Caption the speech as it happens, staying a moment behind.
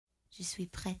Je suis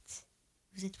prête.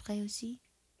 Vous êtes prêts aussi?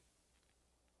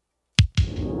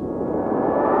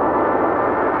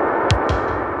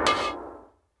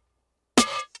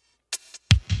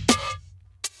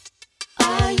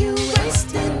 Are you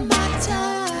wasting my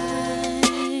time?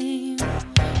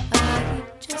 Are you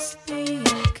just being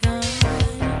kind?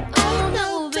 Oh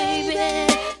no, baby,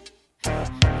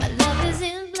 my love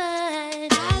isn't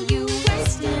blind. Are you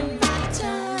wasting my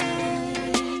time?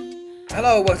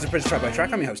 Hello, welcome to Prince Track by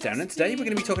Track. I'm your host Darren, and today we're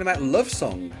going to be talking about Love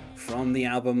Song from the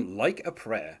album Like a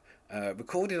Prayer.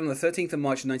 Recorded on the 13th of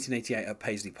March 1988 at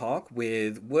Paisley Park,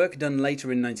 with work done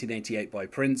later in 1988 by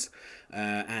Prince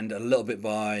and a little bit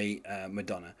by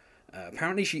Madonna.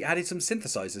 Apparently she added some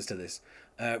synthesizers to this.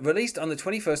 Released on the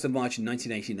 21st of March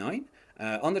 1989.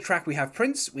 On the track we have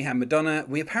Prince, we have Madonna,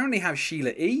 we apparently have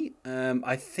Sheila E.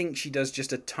 I think she does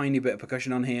just a tiny bit of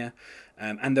percussion on here.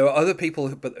 And there are other people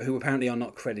who apparently are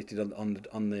not credited on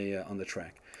the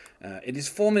track. It is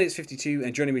 4 minutes 52,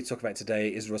 and joining me to talk about today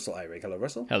is Russell Ihrig. Hello,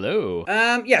 Russell. Hello.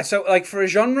 Yeah, so like for a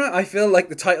genre, I feel like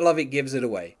the title of it gives it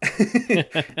away.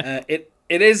 It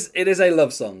is a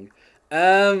love song.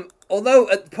 Although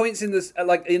at points in this,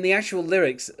 like in the actual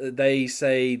lyrics, they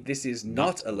say this is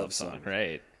not a love song.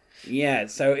 Right. Yeah,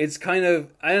 so it's kind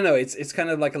of, I don't know, it's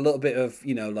kind of like a little bit of,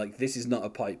 like this is not a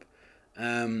pipe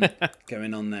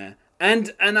going on there.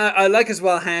 And I like as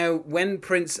well how when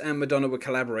Prince and Madonna were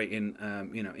collaborating,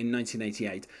 in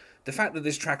 1988, the fact that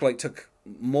this track like took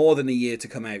more than a year to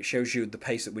come out shows you the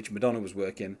pace at which Madonna was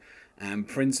working. And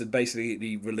Prince had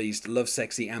basically released Love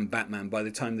Sexy and Batman by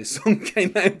the time this song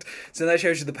came out. So that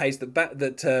shows you the pace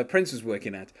that Prince was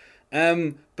working at.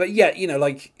 But yeah,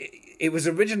 like it was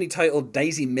originally titled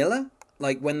Daisy Miller.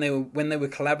 Like when they were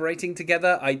collaborating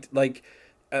together,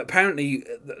 apparently,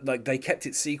 like they kept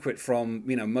it secret from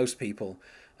most people,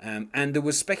 and there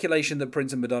was speculation that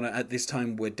Prince and Madonna at this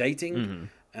time were dating.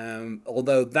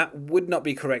 Although that would not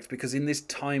be correct because in this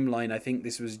timeline, I think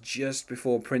this was just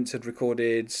before Prince had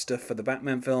recorded stuff for the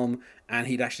Batman film, and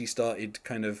he'd actually started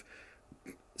kind of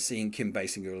seeing Kim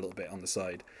Basinger a little bit on the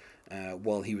side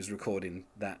while he was recording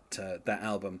that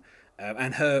album.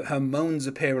 And her moans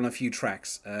appear on a few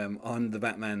tracks on the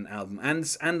Batman album,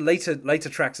 and later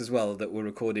tracks as well that were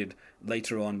recorded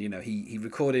later on. He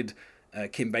recorded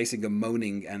Kim Basinger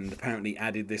moaning and apparently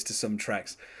added this to some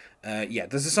tracks.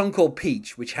 There's a song called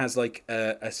Peach which has like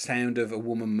a sound of a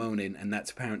woman moaning, and that's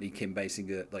apparently Kim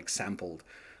Basinger like sampled.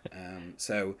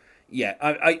 So yeah,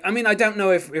 I mean I don't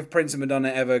know if Prince and Madonna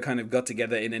ever kind of got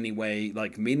together in any way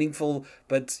like meaningful,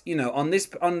 but on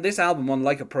this album on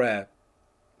Like a Prayer,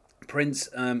 Prince,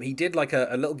 he did like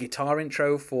a little guitar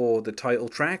intro for the title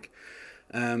track,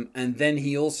 and then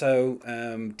he also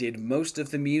did most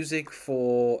of the music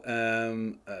for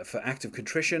Act of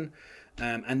Contrition,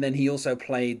 and then he also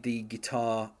played the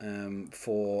guitar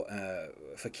for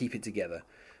Keep It Together.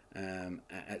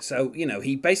 So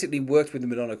he basically worked with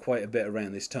Madonna quite a bit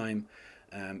around this time.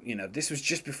 This was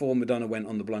just before Madonna went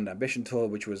on the Blonde Ambition tour,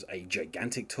 which was a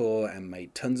gigantic tour and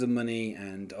made tons of money.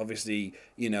 And obviously,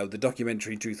 the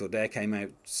documentary Truth or Dare came out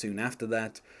soon after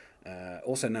that,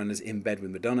 also known as In Bed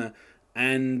with Madonna.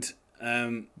 And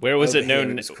where was it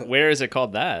known? Where is it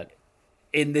called that?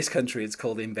 In this country, it's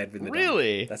called In Bed with Madonna.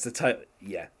 Really? That's the title.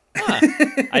 Yeah. Huh.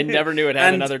 I never knew it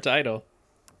had another title.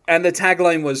 And the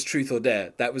tagline was Truth or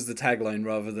Dare. That was the tagline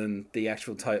rather than the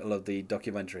actual title of the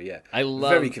documentary. Yeah,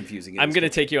 very confusing. I'm going to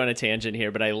take you on a tangent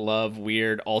here, but I love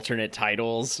weird alternate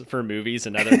titles for movies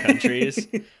in other countries.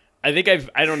 I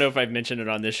don't know if I've mentioned it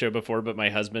on this show before, but my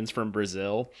husband's from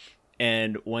Brazil.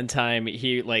 And one time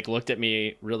he like looked at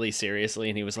me really seriously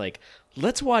and he was like,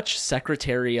 "Let's watch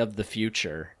Secretary of the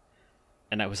Future."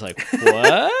 And I was like,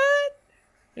 "What?"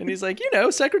 And he's like,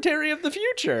 Secretary of the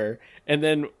Future. And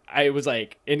then I was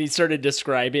like, and he started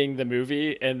describing the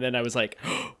movie. And then I was like,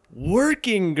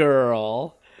 Working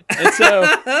Girl. And so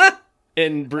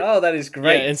oh, that is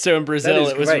great. Yeah, and so in Brazil,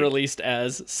 it was released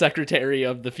as Secretary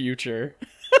of the Future.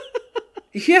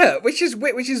 Yeah, which is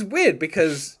weird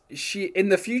because she, in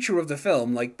the future of the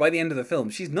film, like by the end of the film,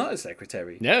 she's not a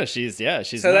secretary. No, she's so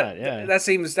not. That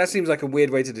seems like a weird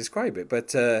way to describe it,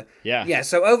 but yeah.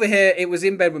 So over here, it was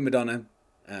In Bed with Madonna,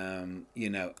 and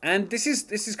this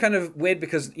is kind of weird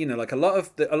because like a lot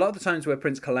of the times where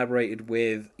Prince collaborated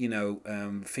with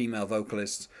female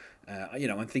vocalists.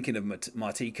 I'm thinking of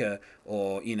Martika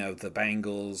or, the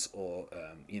Bangles or,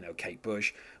 Kate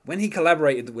Bush. When he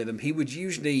collaborated with them, he would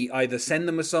usually either send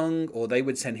them a song or they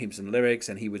would send him some lyrics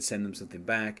and he would send them something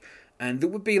back. And there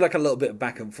would be like a little bit of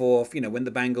back and forth. When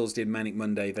the Bangles did Manic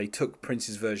Monday, they took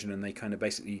Prince's version and they kind of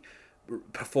basically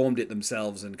performed it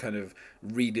themselves and kind of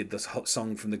redid the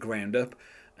song from the ground up.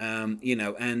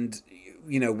 And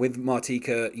with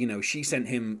Martika, she sent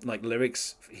him like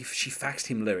lyrics. She faxed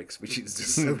him lyrics, which is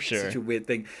just such a weird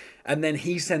thing. And then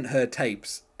he sent her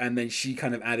tapes, and then she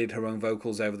kind of added her own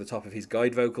vocals over the top of his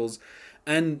guide vocals.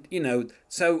 And,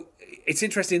 so it's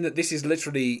interesting that this is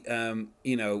literally,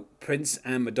 Prince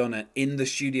and Madonna in the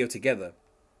studio together.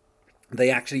 They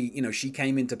actually, she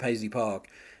came into Paisley Park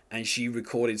and she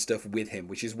recorded stuff with him,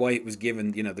 which is why it was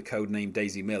given, the code name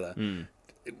Daisy Miller.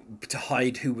 To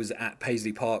hide who was at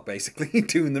Paisley Park, basically,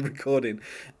 doing the recording.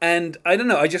 And I don't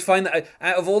know, I just find that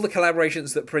out of all the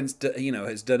collaborations that Prince,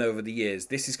 has done over the years,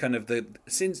 this is kind of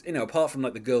since, apart from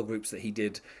like the girl groups that he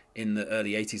did in the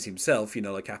early 80s himself,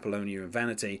 like Apollonia and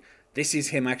Vanity, this is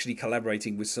him actually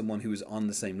collaborating with someone who is on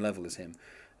the same level as him,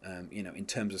 in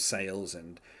terms of sales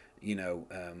and,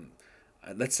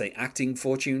 let's say acting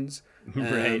fortunes.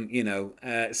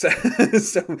 Right. So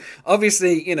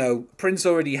obviously, Prince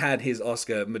already had his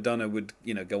Oscar. Madonna would,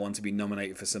 go on to be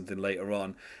nominated for something later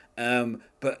on.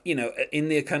 But, in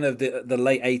the kind of the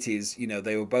late 80s,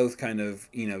 they were both kind of,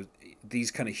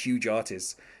 these kind of huge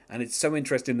artists. And it's so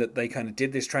interesting that they kind of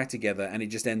did this track together, and it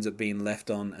just ends up being left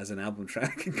on as an album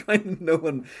track. And kind of no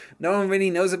one really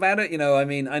knows about it. I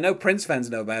mean, I know Prince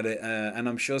fans know about it, and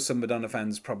I'm sure some Madonna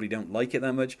fans probably don't like it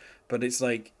that much. But it's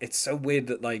like, it's so weird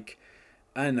that, like,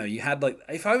 I don't know, you had like,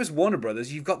 if I was Warner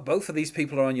Brothers, you've got both of these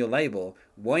people on your label.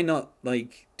 Why not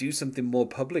like do something more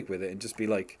public with it and just be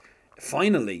like,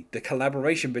 finally, the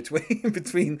collaboration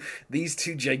between these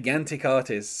two gigantic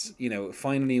artists,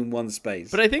 finally in one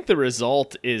space. But I think the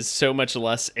result is so much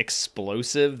less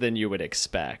explosive than you would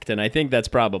expect, and I think that's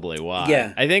probably why.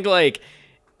 Yeah. I think like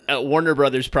Warner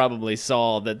Brothers probably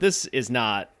saw that this is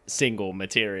not single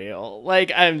material.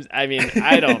 Like I mean,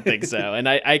 I don't think so, and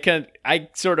I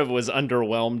sort of was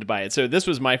underwhelmed by it. So this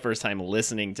was my first time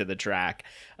listening to the track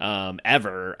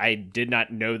ever. I did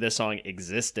not know this song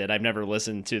existed. I've never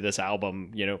listened to this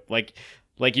album.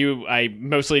 Like you, I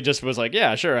mostly just was like,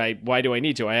 yeah, sure. Why do I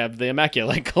need to? I have the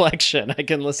Immaculate Collection. I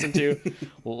can listen to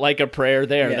Like a Prayer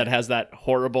there that has that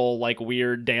horrible, like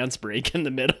weird dance break in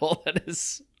the middle that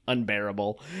is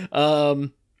unbearable.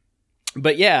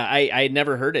 But yeah, I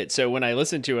never heard it. So when I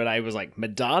listened to it, I was like,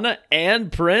 Madonna and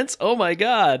Prince? Oh my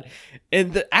God.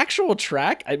 And the actual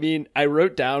track, I mean, I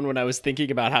wrote down when I was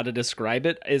thinking about how to describe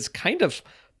it, is kind of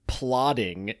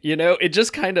plodding. It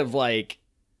just kind of like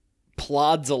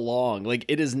plods along. Like,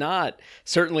 it is not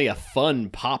certainly a fun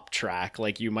pop track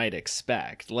like you might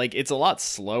expect. Like, it's a lot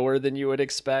slower than you would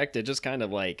expect. It just kind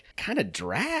of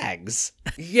drags.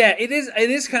 Yeah, it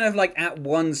is kind of like at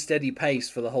one steady pace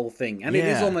for the whole thing. And it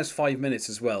is almost 5 minutes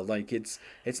as well. Like, it's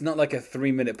not like a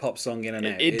 3-minute pop song in and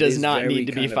out. It does not need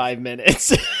to be 5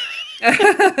 minutes.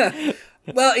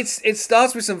 Well, it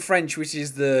starts with some French, which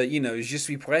is the, Je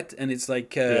suis prête, and it's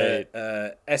like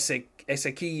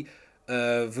est-ce qui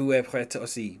vous êtes prête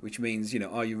aussi, which means,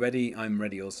 are you ready? I'm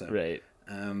ready also. Right.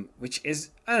 Which is,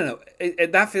 I don't know,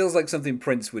 that feels like something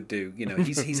Prince would do.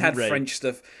 He's had right. French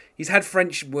stuff. He's had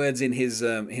French words in his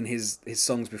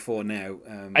songs before now.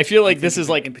 I feel like this is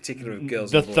like in particular of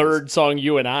girls. The third song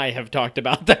you and I have talked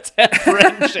about that's had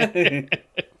French in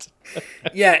it.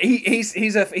 Yeah,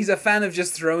 he's a fan of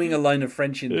just throwing a line of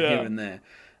French in here and there.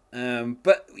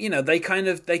 But they kind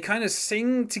of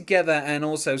sing together and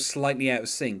also slightly out of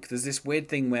sync. There's this weird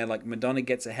thing where like Madonna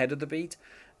gets ahead of the beat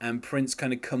and Prince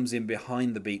kind of comes in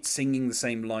behind the beat, singing the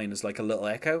same line as like a little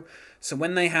echo. So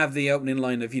when they have the opening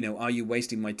line of, are you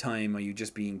wasting my time? Are you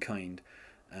just being kind?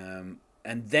 And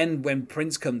then when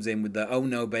Prince comes in with the, oh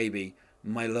no, baby,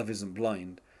 my love isn't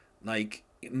blind. Like,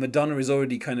 Madonna is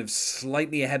already kind of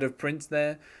slightly ahead of Prince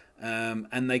there.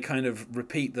 And they kind of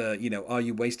repeat the, are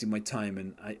you wasting my time?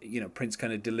 And, Prince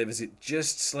kind of delivers it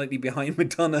just slightly behind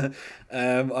Madonna.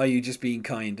 Are you just being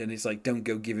kind? And it's like, don't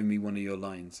go giving me one of your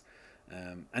lines.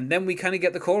 And then we kind of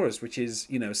get the chorus, which is,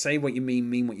 say what you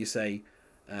mean what you say.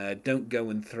 Don't go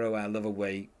and throw our love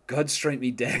away. God strike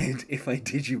me dead if I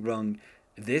did you wrong.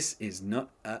 This is not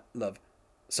a love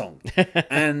song.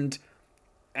 And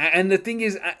the thing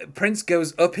is, Prince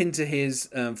goes up into his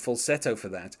falsetto for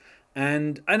that.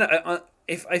 And I know,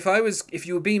 if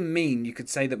you were being mean, you could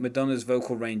say that Madonna's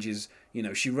vocal range is,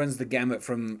 she runs the gamut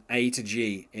from A to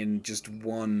G in just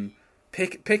one.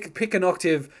 Pick an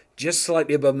octave just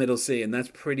slightly above middle C, and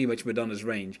that's pretty much Madonna's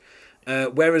range.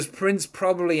 Whereas Prince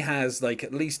probably has like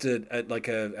at least a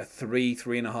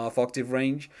 3.5 octave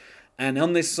range. And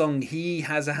on this song, he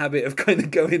has a habit of kind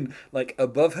of going like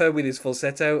above her with his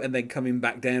falsetto and then coming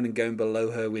back down and going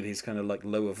below her with his kind of like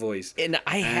lower voice. And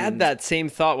I had that same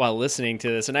thought while listening to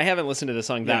this, and I haven't listened to the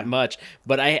song that much,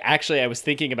 but I was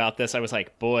thinking about this. I was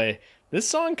like, boy, This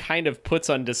song kind of puts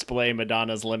on display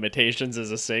Madonna's limitations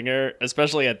as a singer,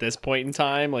 especially at this point in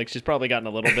time. Like, she's probably gotten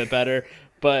a little bit better,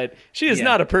 but she is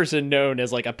not a person known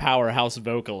as like a powerhouse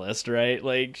vocalist, right?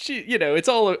 Like, she, you know, it's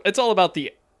all about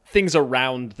the things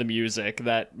around the music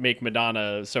that make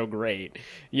Madonna so great.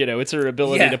 You know, it's her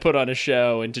ability to put on a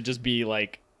show and to just be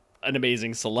like an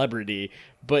amazing celebrity.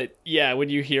 But yeah, when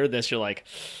you hear this, you're like,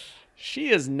 she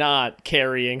is not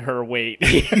carrying her weight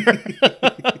here.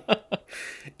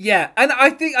 Yeah, and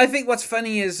I think what's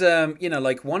funny is you know,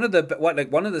 like one of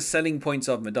the selling points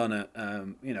of Madonna,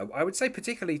 you know, I would say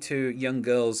particularly to young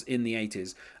girls in the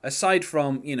 80s, aside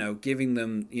from, you know, giving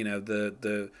them, you know,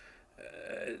 the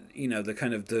you know, the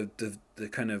kind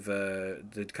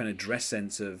of dress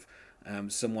sense of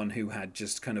someone who had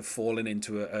just kind of fallen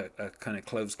into a kind of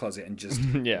clothes closet and just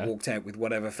walked out with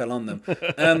whatever fell on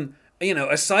them. You know,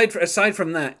 aside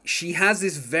from that, she has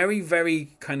this very,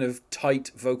 very kind of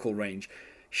tight vocal range.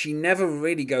 She never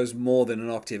really goes more than an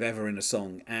octave ever in a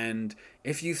song. And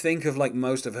if you think of like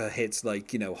most of her hits,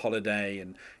 like, you know, Holiday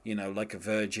and, you know, Like a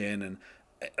Virgin, and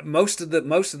most of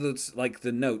the like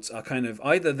the notes are kind of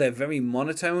either they're very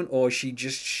monotone or she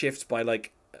just shifts by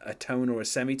like a tone or a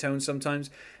semitone sometimes.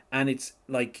 And it's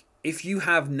like, if you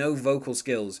have no vocal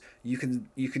skills, you can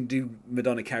do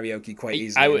Madonna karaoke quite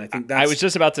easily. And I think that's I was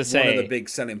just about to say one of the big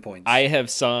selling points. I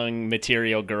have sung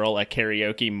Material Girl at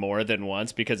karaoke more than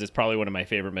once because it's probably one of my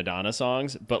favorite Madonna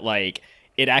songs. But like,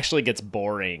 it actually gets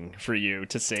boring for you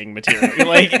to sing Material.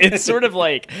 Like, it's sort of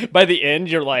like by the end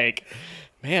you're like,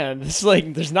 man, this is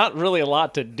like, there's not really a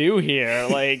lot to do here.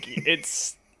 Like,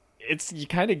 it's you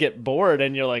kind of get bored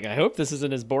and you're like, I hope this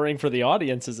isn't as boring for the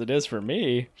audience as it is for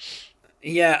me.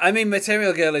 Yeah, I mean,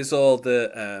 Material Girl is all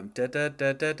the da da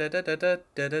da da da da da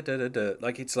da da da da.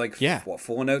 Like, it's like what,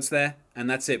 4 notes there, and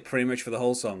that's it pretty much for the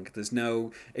whole song. There's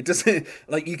no, it doesn't,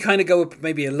 like, you kind of go up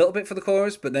maybe a little bit for the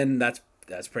chorus, but then that's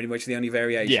pretty much the only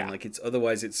variation. Yeah. Like, it's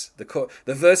otherwise it's the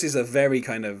verses are very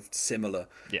kind of similar.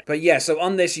 Yeah. But yeah, so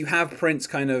on this you have Prince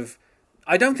kind of,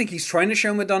 I don't think he's trying to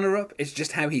show Madonna up. It's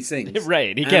just how he sings.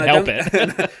 Right, he can't help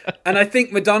it. And I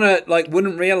think Madonna like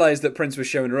wouldn't realize that Prince was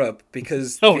showing her up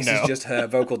because this is just her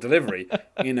vocal delivery.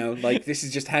 You know, like this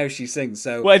is just how she sings.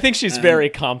 So well, I think she's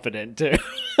very confident too.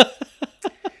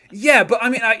 Yeah, but I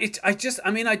mean,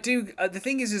 I do. The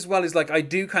thing is, as well, is like I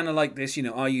do kind of like this. You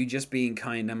know, are you just being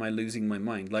kind? Am I losing my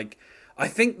mind? Like, I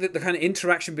think that the kind of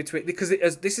interaction between, because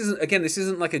this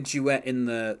isn't like a duet in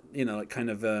the, you know, like kind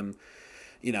of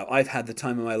you know, I've had the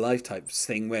time of my life type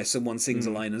thing where someone sings a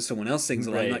line and someone else sings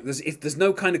a line. Like, there's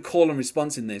no kind of call and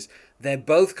response in this. They're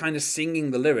both kind of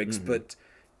singing the lyrics, but,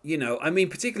 you know, I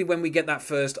mean, particularly when we get that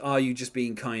first, are you just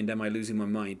being kind? Am I losing my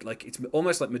mind? Like, it's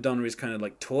almost like Madonna is kind of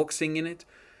like talk singing it.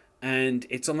 And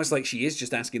it's almost like she is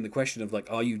just asking the question of, like,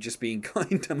 are you just being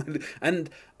kind? And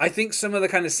I think some of the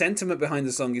kind of sentiment behind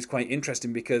the song is quite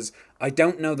interesting because I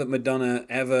don't know that Madonna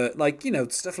ever, like, you know,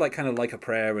 stuff like kind of Like a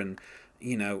Prayer and,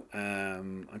 you know,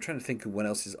 I'm trying to think of what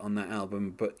else is on that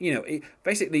album, but, you know, it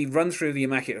basically run through the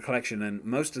Immaculate Collection and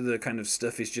most of the kind of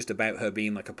stuff is just about her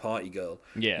being like a party girl.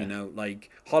 Yeah. You know, like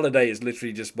Holiday is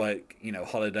literally just like, you know,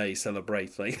 holiday,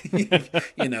 celebrate. Like,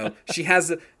 you know, she has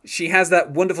that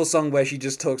wonderful song where she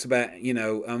just talks about, you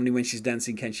know, only when she's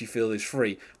dancing can she feel is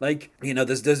free. Like, you know,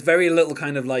 there's very little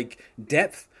kind of like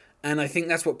depth. And I think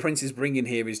that's what Prince is bringing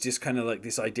here is just kind of like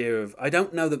this idea of, I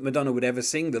don't know that Madonna would ever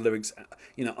sing the lyrics,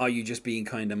 you know, are you just being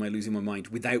kind, am I losing my mind,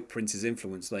 without Prince's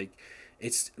influence. Like,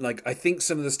 it's like, I think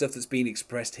some of the stuff that's being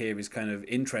expressed here is kind of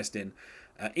interesting,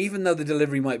 even though the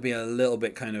delivery might be a little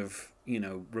bit kind of, you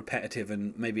know, repetitive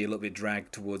and maybe a little bit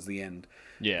dragged towards the end.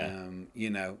 Yeah. You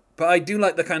know, but I do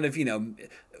like the kind of, you know,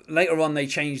 later on they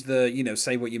changed the, you know,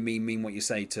 say what you mean what you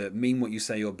say, to mean what you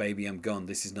say, or baby, I'm gone.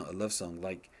 This is not a love song.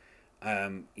 Like,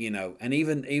 you know, and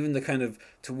even the kind of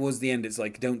towards the end, it's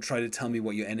like, don't try to tell me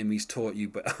what your enemies taught you,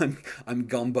 but I'm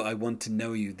gone, but I want to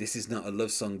know you. This is not a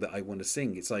love song that I want to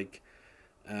sing. It's like,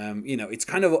 you know,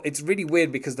 it's really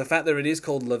weird because the fact that it is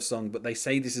called Love Song, but they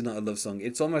say this is not a love song.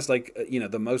 It's almost like, you know,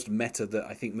 the most meta that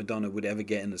I think Madonna would ever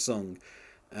get in a song.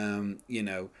 You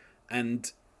know,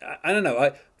 and I don't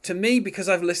know. To me, because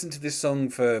I've listened to this song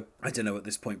for, I don't know, at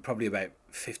this point, probably about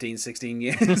 15, 16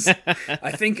 years,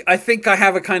 I think I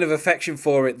have a kind of affection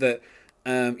for it that,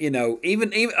 you know,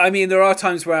 even I mean, there are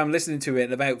times where I'm listening to it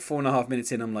and about 4.5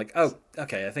 minutes in, I'm like, oh,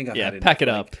 okay, I think I've had it. Pack it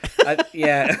up.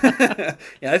 Yeah,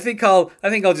 I think I'll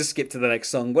just skip to the next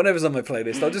song. Whatever's on my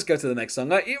playlist, I'll just go to the next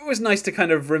song. It was nice to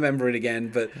kind of remember it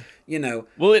again, but you know,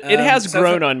 well, it has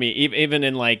grown on me, even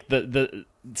in like the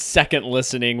second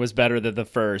listening was better than the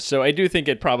first. So I do think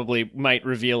it probably might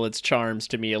reveal its charms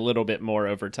to me a little bit more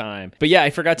over time. But yeah, I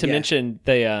forgot to mention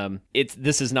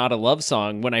This Is Not a Love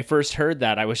Song. When I first heard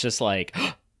that, I was just like,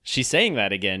 oh, she's saying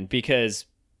that again, because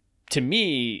to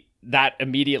me, that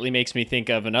immediately makes me think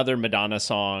of another Madonna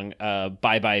song,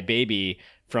 Bye Bye Baby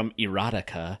from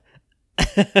Erotica.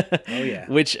 Oh yeah.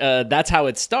 Which that's how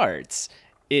it starts,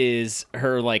 is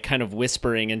her like kind of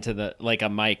whispering into the like a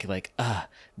mic, like,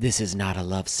 this is not a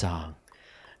love song.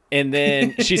 And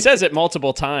then she says it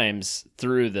multiple times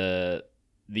through the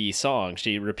song.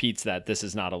 She repeats that this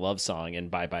is not a love song in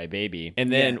Bye Bye Baby.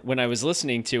 And then when I was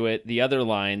listening to it, the other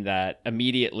line that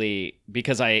immediately,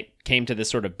 because I came to this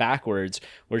sort of backwards,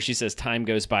 where she says, time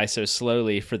goes by so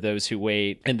slowly for those who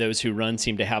wait, and those who run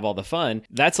seem to have all the fun.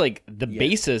 That's like the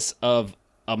basis of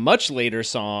a much later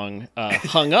song,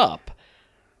 Hung Up,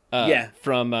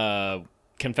 from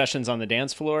Confessions on the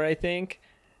Dance Floor, I think.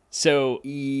 So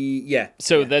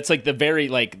that's like the very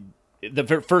like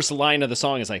the first line of the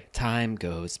song is like, time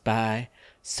goes by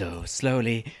so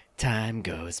slowly, time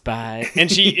goes by,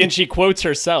 and she quotes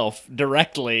herself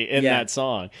directly in that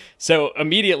song. So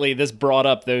immediately this brought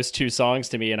up those two songs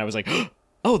to me, and I was like,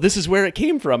 oh, this is where it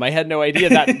came from. I had no idea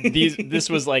that this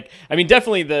was like, I mean,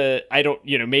 definitely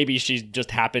maybe she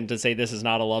just happened to say this is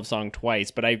not a love song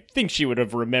twice, but I think she would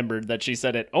have remembered that she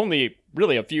said it only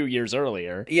really a few years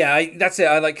earlier. Yeah, that's it.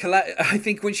 I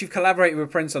think once you've collaborated with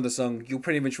Prince on the song, you'll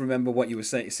pretty much remember what you were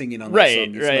singing on that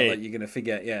song. It's not like you're going to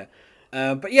forget,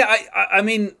 but yeah, I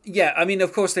mean,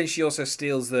 of course, then she also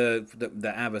steals the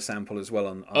ABBA sample as well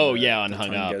on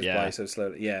Hung Up, goes by so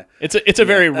slowly. Yeah, it's a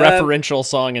very referential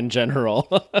song in general.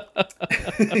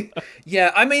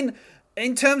 Yeah, I mean,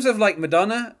 in terms of like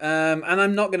Madonna, and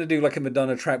I'm not going to do like a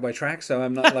Madonna track by track, so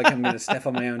I'm not like I'm going to step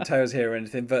on my own toes here or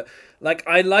anything. But like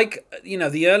I like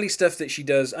the early stuff that she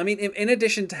does. I mean, in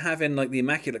addition to having like the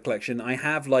Immaculate Collection, I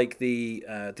have like the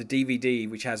DVD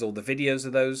which has all the videos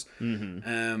of those.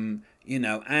 Mm-hmm.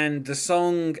 And the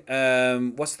song,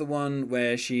 what's the one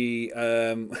where she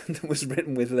that was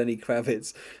written with Lenny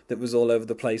Kravitz, that was all over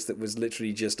the place, that was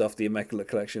literally just off the Immaculate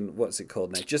Collection? What's it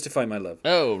called now? Justify My Love.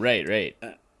 Oh, right.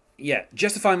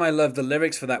 Justify My Love, the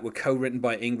lyrics for that were co-written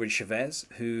by Ingrid Chavez,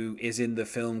 who is in the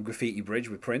film Graffiti Bridge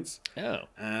with Prince. Oh.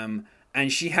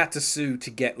 And she had to sue to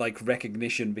get like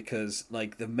recognition, because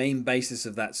like the main basis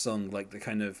of that song, like the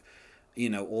kind of,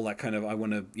 all that kind of, I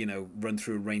want to, run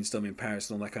through a rainstorm in Paris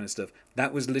and all that kind of stuff.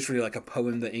 That was literally like a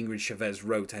poem that Ingrid Chavez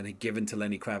wrote and had given to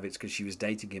Lenny Kravitz because she was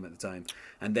dating him at the time.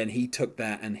 And then he took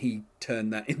that and he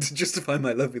turned that into Justify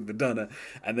My Love with Madonna.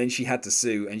 And then she had to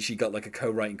sue, and she got like a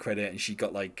co-writing credit, and she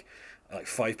got like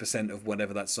 5% of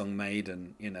whatever that song made.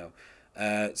 And,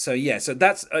 so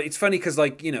that's, it's funny because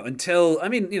like, until, I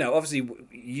mean, obviously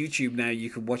YouTube now, you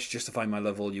can watch Justify My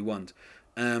Love all you want.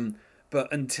 But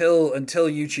until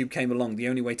YouTube came along, the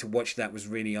only way to watch that was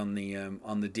really on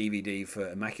the DVD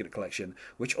for Immaculate Collection,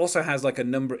 which also has like a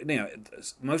number.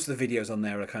 Most of the videos on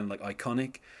there are kind of like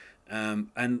iconic,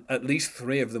 and at least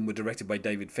 3 of them were directed by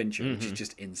David Fincher, which is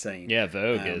just insane. Yeah,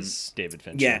 Vogue is David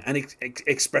Fincher. Yeah, and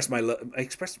Express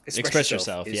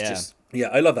Yourself. Yeah,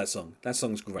 I love that song. That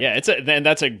song's great. Yeah, and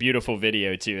that's a beautiful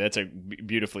video too. That's a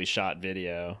beautifully shot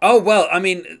video. Oh well, I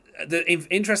mean,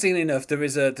 interestingly enough,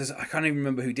 there's I can't even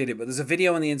remember who did it, but there's a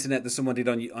video on the internet that someone did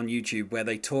on YouTube where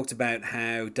they talked about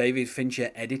how David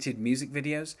Fincher edited music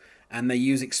videos, and they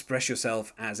use Express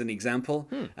Yourself as an example,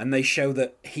 and they show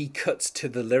that he cuts to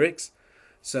the lyrics.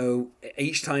 So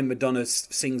each time Madonna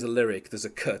sings a lyric, there's a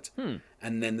cut,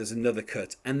 and then there's another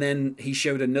cut, and then he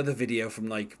showed another video from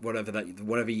like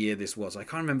whatever year this was. I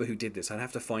can't remember who did this. I'd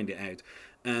have to find it out.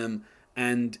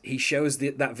 And he shows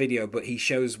that video, but he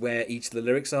shows where each of the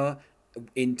lyrics are.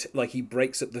 Like he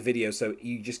breaks up the video so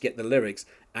you just get the lyrics,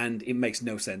 and it makes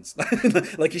no sense.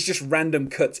 Like it's just random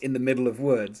cuts in the middle of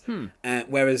words.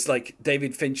 Whereas like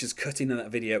David Fincher's cutting in that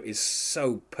video is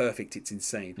so perfect, it's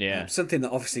insane. Yeah. Something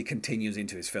that obviously continues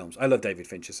into his films. I love David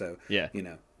Fincher, so yeah.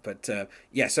 But so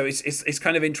it's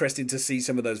kind of interesting to see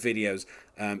some of those videos,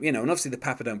 and obviously the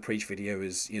Papa Don't Preach video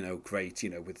is great,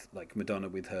 with like Madonna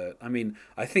with her. I mean,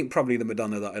 I think probably the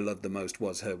Madonna that I loved the most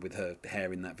was her with her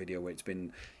hair in that video, where it's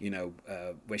been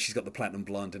where she's got the platinum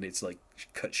blonde and it's like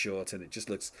cut short and it just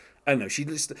looks, I don't know.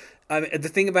 The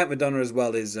thing about Madonna as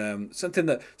well is something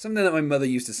that my mother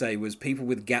used to say was people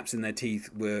with gaps in their teeth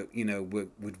would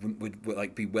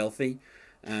like be wealthy.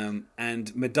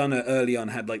 And Madonna early on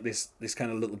had like this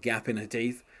kind of little gap in her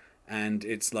teeth, and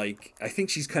it's like I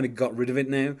think she's kind of got rid of it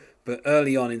now, but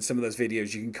early on in some of those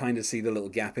videos you can kind of see the little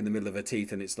gap in the middle of her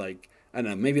teeth, and it's like, I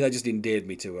don't know, maybe that just endeared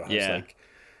me to her. I was like,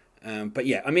 but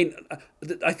yeah, I mean,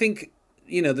 I think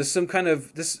there's some kind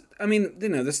of this. I mean,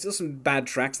 there's still some bad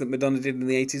tracks that Madonna did in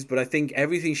the 80s, but I think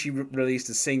everything she released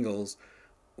as singles,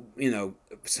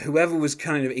 whoever was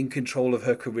kind of in control of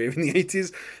her career in the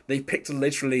 80s, they picked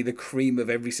literally the cream of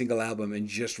every single album and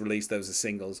just released those as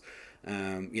singles.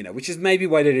 Which is maybe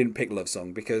why they didn't pick Love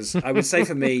Song, because I would say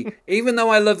for me, even though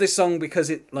I love this song because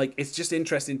it's just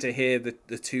interesting to hear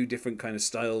the two different kind of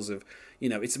styles of,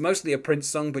 it's mostly a Prince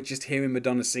song, but just hearing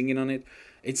Madonna singing on it,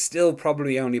 it's still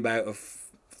probably only about a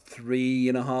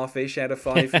 3.5-ish out of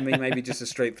 5 for me, maybe just a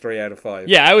straight 3 out of 5.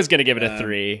 Yeah, I was gonna give it a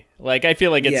 3. Like, I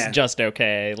feel like it's Yeah. just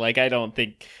okay. Like, I don't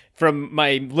think, from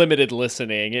my limited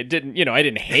listening, it didn't, I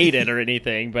didn't hate it or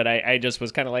anything, but I just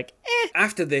was kind of like, eh.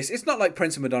 After this, it's not like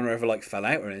Prince and Madonna ever fell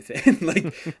out or anything.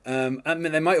 I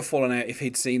mean, they might have fallen out if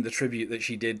he'd seen the tribute that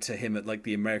she did to him at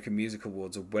the American Music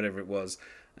Awards or whatever it was,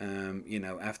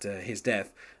 after his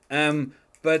death.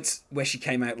 But where she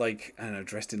came out I don't know,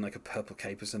 dressed in a purple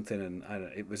cape or something, and I don't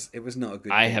know, it was not a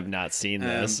good. I thing. have not seen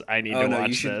this. I need to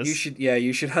watch this.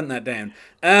 You should hunt that down.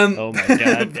 Oh my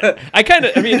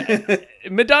god!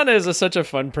 Madonna is such a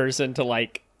fun person to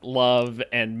love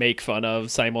and make fun of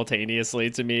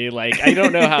simultaneously to me. I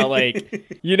don't know how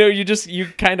you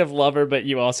kind of love her, but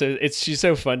you also she's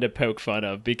so fun to poke fun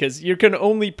of because you can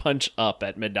only punch up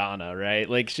at Madonna,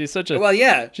 right? She's such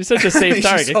a she's such a safe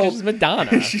target. She's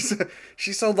Madonna.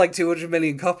 She sold 200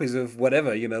 million copies of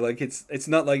whatever, it's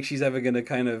not like she's ever going to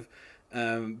kind of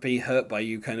be hurt by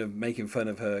you kind of making fun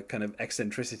of her kind of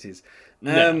eccentricities.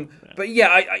 No. But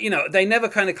yeah, they never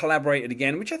kind of collaborated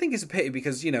again, which I think is a pity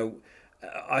because,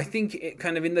 I think it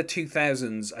kind of in the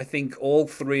 2000s, I think all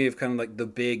three of kind of the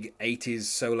big 80s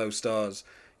solo stars,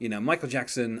 Michael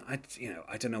Jackson, I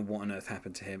don't know what on earth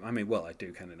happened to him. I mean, well, I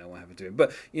do kind of know what happened to him,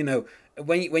 but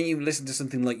when you listen to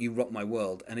something like You Rock My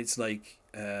World, and it's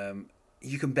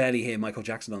you can barely hear Michael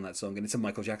Jackson on that song, and it's a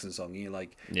Michael Jackson song, and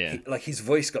you're his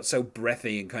voice got so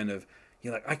breathy and kind of,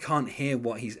 you're I can't hear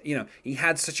what he's, he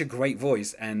had such a great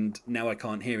voice, and now I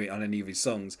can't hear it on any of his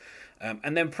songs.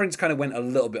 And then Prince kind of went a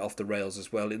little bit off the rails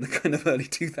as well in the kind of early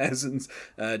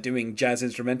 2000s, doing jazz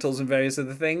instrumentals and various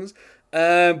other things.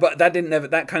 But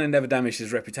that kind of never damaged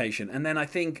his reputation. And then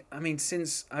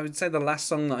since I would say the last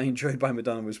song that I enjoyed by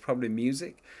Madonna was probably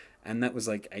Music. And that was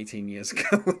 18 years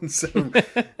ago. And so,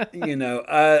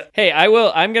 Hey, I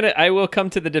will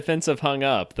come to the defense of Hung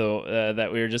Up, though,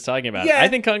 that we were just talking about. Yeah. I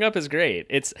think Hung Up is great.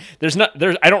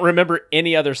 I don't remember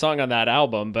any other song on that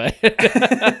album, but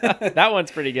that one's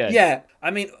pretty good. Yeah.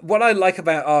 I mean, what I like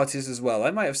about artists as well,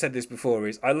 I might have said this before,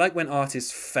 is I like when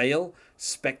artists fail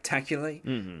spectacularly.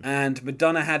 Mm-hmm. And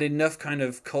Madonna had enough kind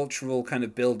of cultural kind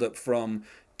of build up from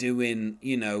doing,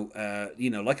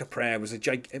 Like a Prayer was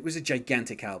it was a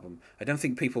gigantic album. I don't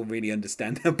think people really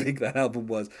understand how big that album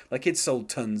was. It sold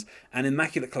tons, and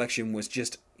Immaculate Collection was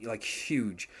just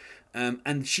huge.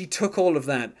 And she took all of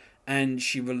that and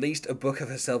she released a book of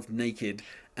herself naked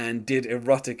and did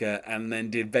erotica and then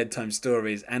did bedtime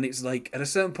stories, and it's at a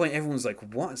certain point everyone's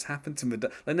what has happened to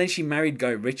Madonna? And then she married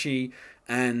Guy Ritchie,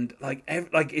 and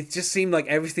it just seemed like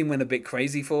everything went a bit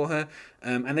crazy for her,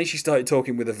 and then she started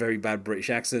talking with a very bad British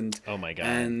accent. Oh my god.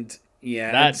 And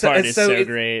yeah, that part is so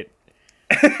great.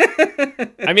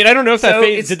 I mean, I don't know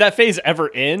if did that phase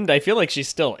ever end? I feel like she's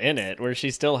still in it, where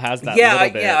she still has that little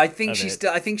bit. I think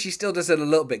she still does it a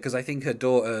little bit, because I think her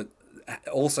daughter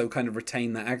also kind of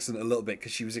retained that accent a little bit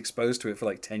because she was exposed to it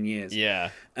for 10 years.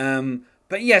 Yeah.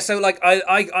 But yeah, so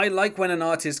I like when an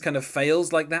artist kind of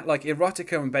fails like that.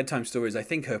 Erotica and Bedtime Stories, I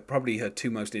think are probably her two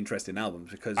most interesting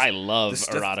albums, because I love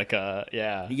erotica.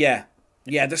 Yeah.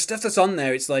 Yeah, the stuff that's on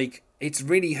there, it's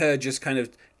really her just kind of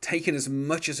taking as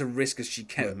much as a risk as she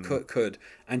could,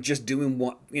 and just doing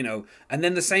what, and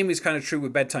then the same is kind of true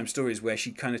with Bedtime Stories, where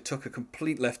she kind of took a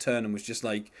complete left turn and was just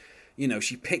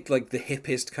she picked the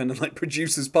hippest kind of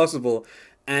producers possible,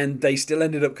 and they still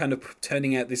ended up kind of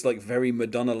turning out this very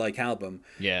Madonna-like album.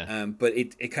 Yeah. But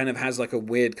it kind of has a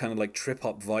weird kind of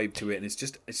trip-hop vibe to it, and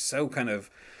it's so kind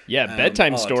of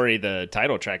Bedtime odd. Story, the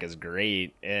title track is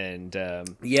great, and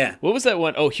yeah. What was that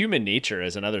one? Oh, Human Nature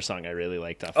is another song I really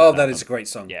liked off. Oh, that is a great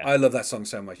song. Yeah. I love that song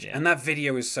so much, and that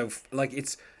video is so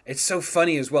it's so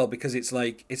funny as well, because it's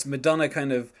Madonna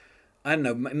kind of, I don't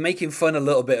know, making fun a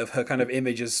little bit of her kind of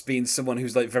image as being someone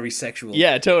who's very sexual.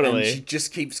 Yeah, totally. And she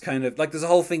just keeps kind of there's a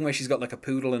whole thing where she's got a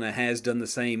poodle and her hair's done the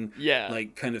same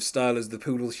kind of style as the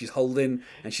poodle she's holding,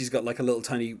 and she's got a little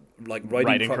tiny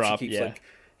riding crop. She keeps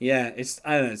Yeah,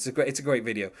 I don't know, it's a great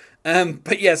video.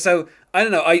 But yeah, so I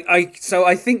don't know.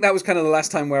 I think that was kind of the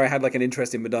last time where I had like an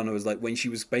interest in Madonna, was like when she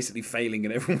was basically failing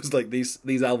and everyone was like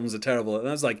these albums are terrible, and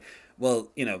I was like, well,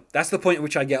 that's the point at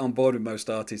which I get on board with most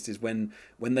artists, is when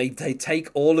they take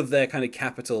all of their kind of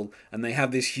capital and they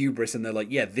have this hubris and they're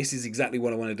like, yeah, this is exactly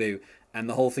what I want to do, and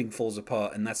the whole thing falls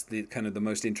apart, and that's the kind of the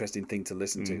most interesting thing to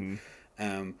listen to.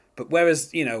 But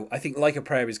whereas, I think Like a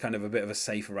Prayer is kind of a bit of a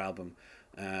safer album.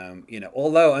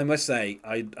 Although I must say,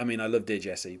 I love Dear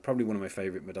Jessie, probably one of my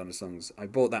favorite Madonna songs. I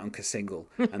bought that on single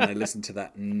and I listened to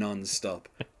that non-stop.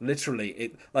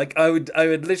 Literally, I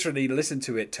would literally listen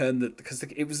to it, because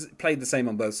it was played the same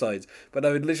on both sides, but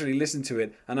I would literally listen to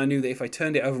it, and I knew that if I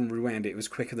turned it over and rewound it was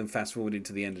quicker than fast forwarding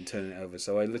to the end and turning it over.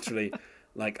 So I literally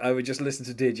I would just listen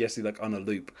to Dear Jessie on a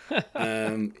loop,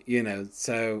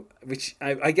 so, which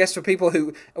I guess for people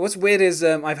who, what's weird is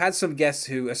I've had some guests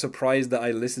who are surprised that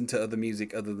I listen to other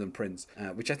music other than Prince,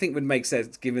 which I think would make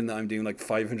sense given that I'm doing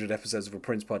 500 episodes of a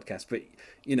Prince podcast. But,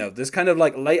 there's kind of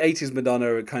late 80s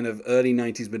Madonna or kind of early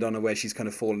 90s Madonna where she's kind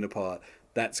of falling apart.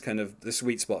 That's kind of the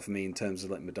sweet spot for me in terms of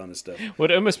Madonna stuff.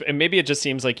 And maybe it just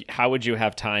seems like, how would you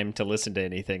have time to listen to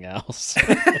anything else?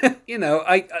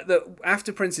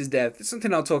 After Prince's death, it's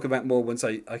something I'll talk about more once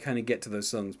I kind of get to those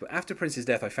songs. But after Prince's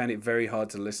death, I found it very hard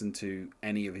to listen to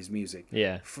any of his music.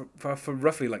 Yeah. For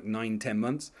roughly 9-10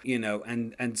 months,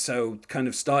 and so kind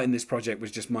of starting this project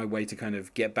was just my way to kind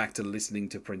of get back to listening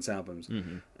to Prince albums.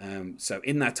 Mm-hmm. So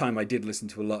in that time, I did listen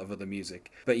to a lot of other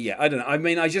music. But yeah, I don't know. I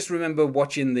mean, I just remember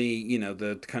watching the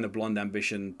kind of Blonde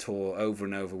Ambition tour over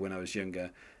and over when I was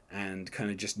younger, and kind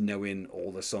of just knowing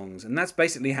all the songs. And that's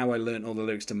basically how I learned all the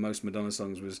lyrics to most Madonna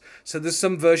songs. So there's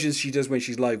some versions she does when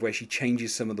she's live where she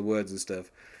changes some of the words and stuff.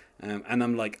 And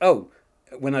I'm like, oh,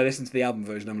 when I listen to the album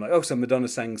version, I'm like, oh, so Madonna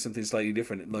sang something slightly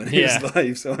different when it was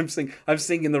live. So I'm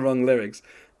singing the wrong lyrics.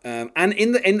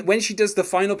 And when she does the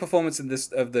final performance of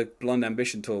the Blonde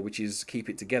Ambition tour, which is Keep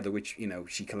It Together, which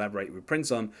she collaborated with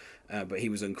Prince on, but he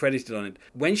was uncredited on it.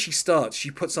 When she starts, she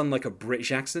puts on a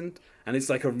British accent, and it's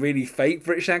a really fake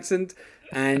British accent,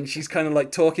 and she's kind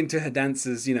of talking to her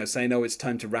dancers, saying, "Oh, it's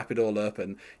time to wrap it all up,"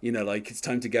 and it's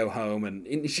time to go home,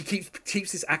 and she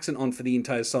keeps this accent on for the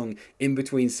entire song, in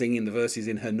between singing the verses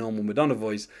in her normal Madonna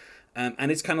voice,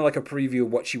 and it's kind of like a preview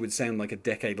of what she would sound like a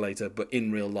decade later, but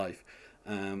in real life.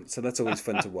 So that's always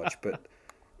fun to watch. But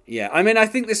yeah, I mean, I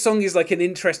think this song is an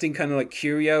interesting kind of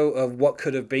curio of what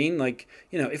could have been.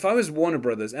 If I was Warner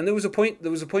Brothers, and there was a point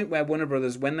where Warner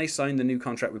Brothers, when they signed the new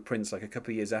contract with Prince, a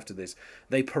couple of years after this,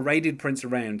 they paraded Prince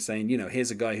around saying,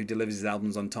 here's a guy who delivers his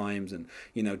albums on times and,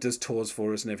 does tours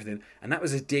for us and everything. And that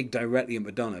was a dig directly at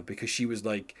Madonna, because she was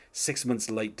 6 months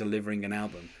late delivering an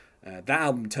album. That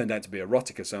album turned out to be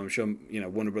erotica, so I'm sure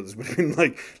Warner Brothers would have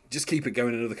been just keep it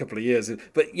going another couple of years.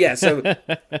 But yeah, so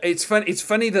it's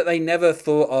funny that they never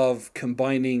thought of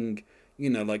combining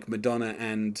Madonna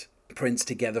and Prince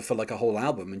together for a whole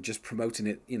album and just promoting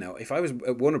it. If I was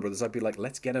at Warner Brothers, I'd be like,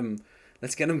 let's get them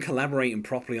collaborating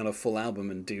properly on a full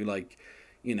album and do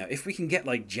if we can get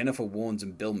Jennifer Warnes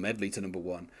and Bill Medley to number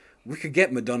one. We could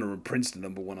get Madonna and Prince to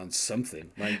number one on something,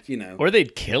 or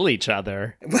they'd kill each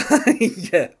other.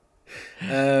 Yeah.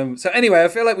 So anyway, I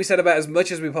feel like we said about as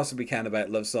much as we possibly can about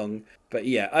Love Song, but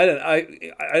yeah,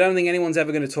 I don't think anyone's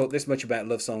ever going to talk this much about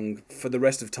Love Song for the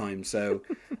rest of time. So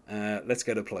let's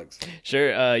go to plugs.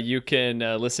 Sure. You can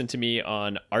listen to me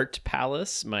on Art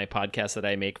Palace, my podcast that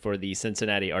I make for the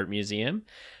Cincinnati Art Museum.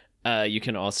 You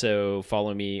can also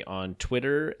follow me on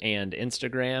Twitter and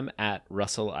Instagram at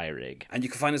Russell Ihrig. And you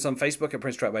can find us on Facebook at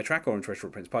Prince Track by Track or on Twitter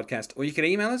at Prince Podcast. Or you can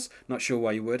email us. Not sure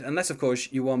why you would. Unless, of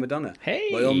course, you are Madonna. Hey!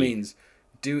 By all means,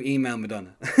 do email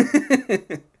Madonna.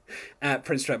 At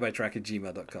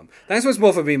princetrackbytrack@gmail.com. Thanks once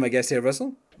more for being my guest here,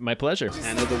 Russell. My pleasure.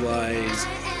 And otherwise,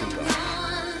 goodbye.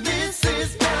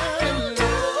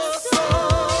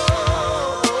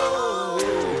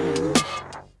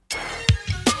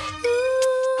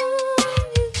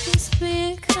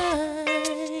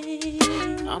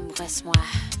 Embrasse-moi.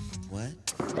 What?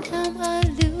 Am I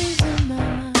losing my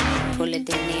mind? Pour le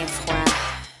dernier froid.